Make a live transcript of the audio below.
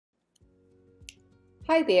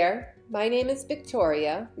Hi there, my name is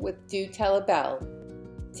Victoria with Do Tell a Belle.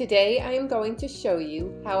 Today I am going to show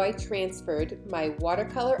you how I transferred my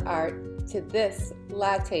watercolor art to this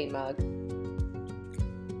latte mug.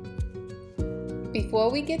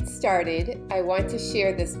 Before we get started, I want to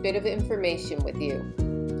share this bit of information with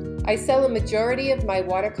you. I sell a majority of my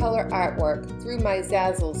watercolor artwork through my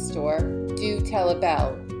Zazzle store, Do Tell a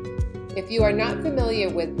Belle. If you are not familiar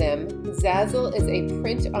with them, Zazzle is a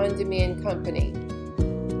print-on-demand company.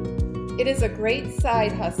 It is a great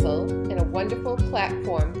side hustle and a wonderful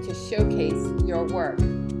platform to showcase your work.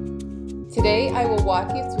 Today I will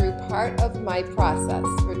walk you through part of my process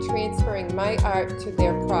for transferring my art to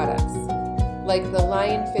their products, like the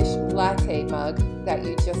lionfish latte mug that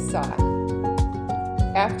you just saw.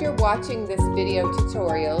 After watching this video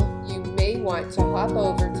tutorial, you may want to hop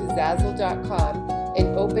over to Zazzle.com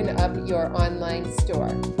and open up your online store.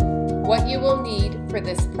 What you will need for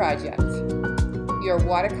this project: your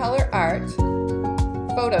watercolor art,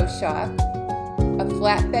 Photoshop, a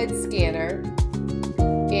flatbed scanner,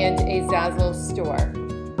 and a Zazzle store.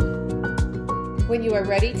 When you are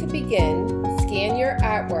ready to begin, scan your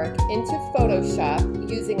artwork into Photoshop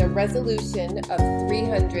using a resolution of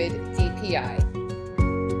 300 dpi.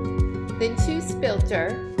 Then choose Filter,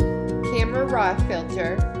 Camera Raw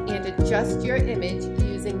Filter, and adjust your image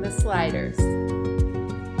using the sliders.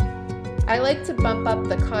 I like to bump up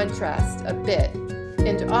the contrast a bit,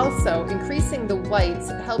 and also increasing the whites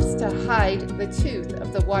helps to hide the tooth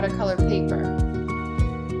of the watercolor paper.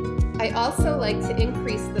 I also like to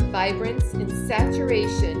increase the vibrance and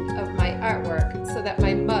saturation of my artwork so that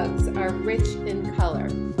my mugs are rich in color.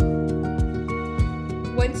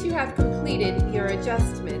 Once you have completed your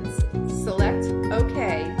adjustments, select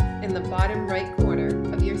OK in the bottom right corner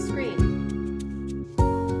of your screen.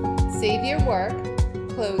 Save your work,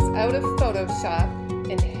 close out of Photoshop,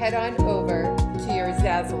 and head on over to your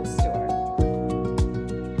Zazzle store.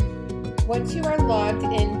 Once you are logged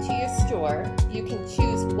into your store, you can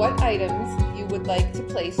choose what items you would like to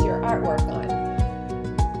place your artwork on.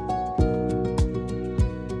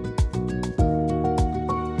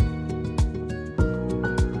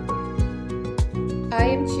 I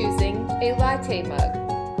am choosing a latte mug.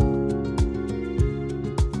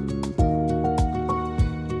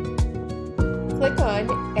 Click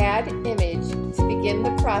on Add Image to begin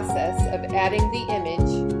the process of adding the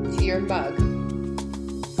image to your mug.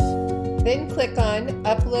 Then click on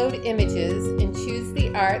Upload Images and choose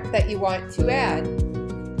the art that you want to add.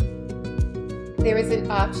 There is an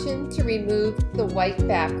option to remove the white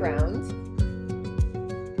background.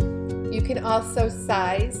 You can also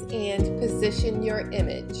size and position your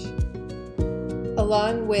image,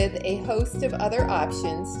 along with a host of other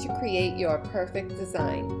options to create your perfect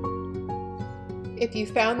design. If you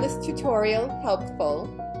found this tutorial helpful,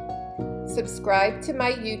 subscribe to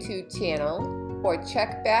my YouTube channel or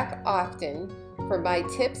check back often for my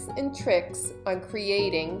tips and tricks on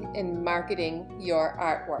creating and marketing your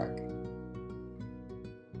artwork.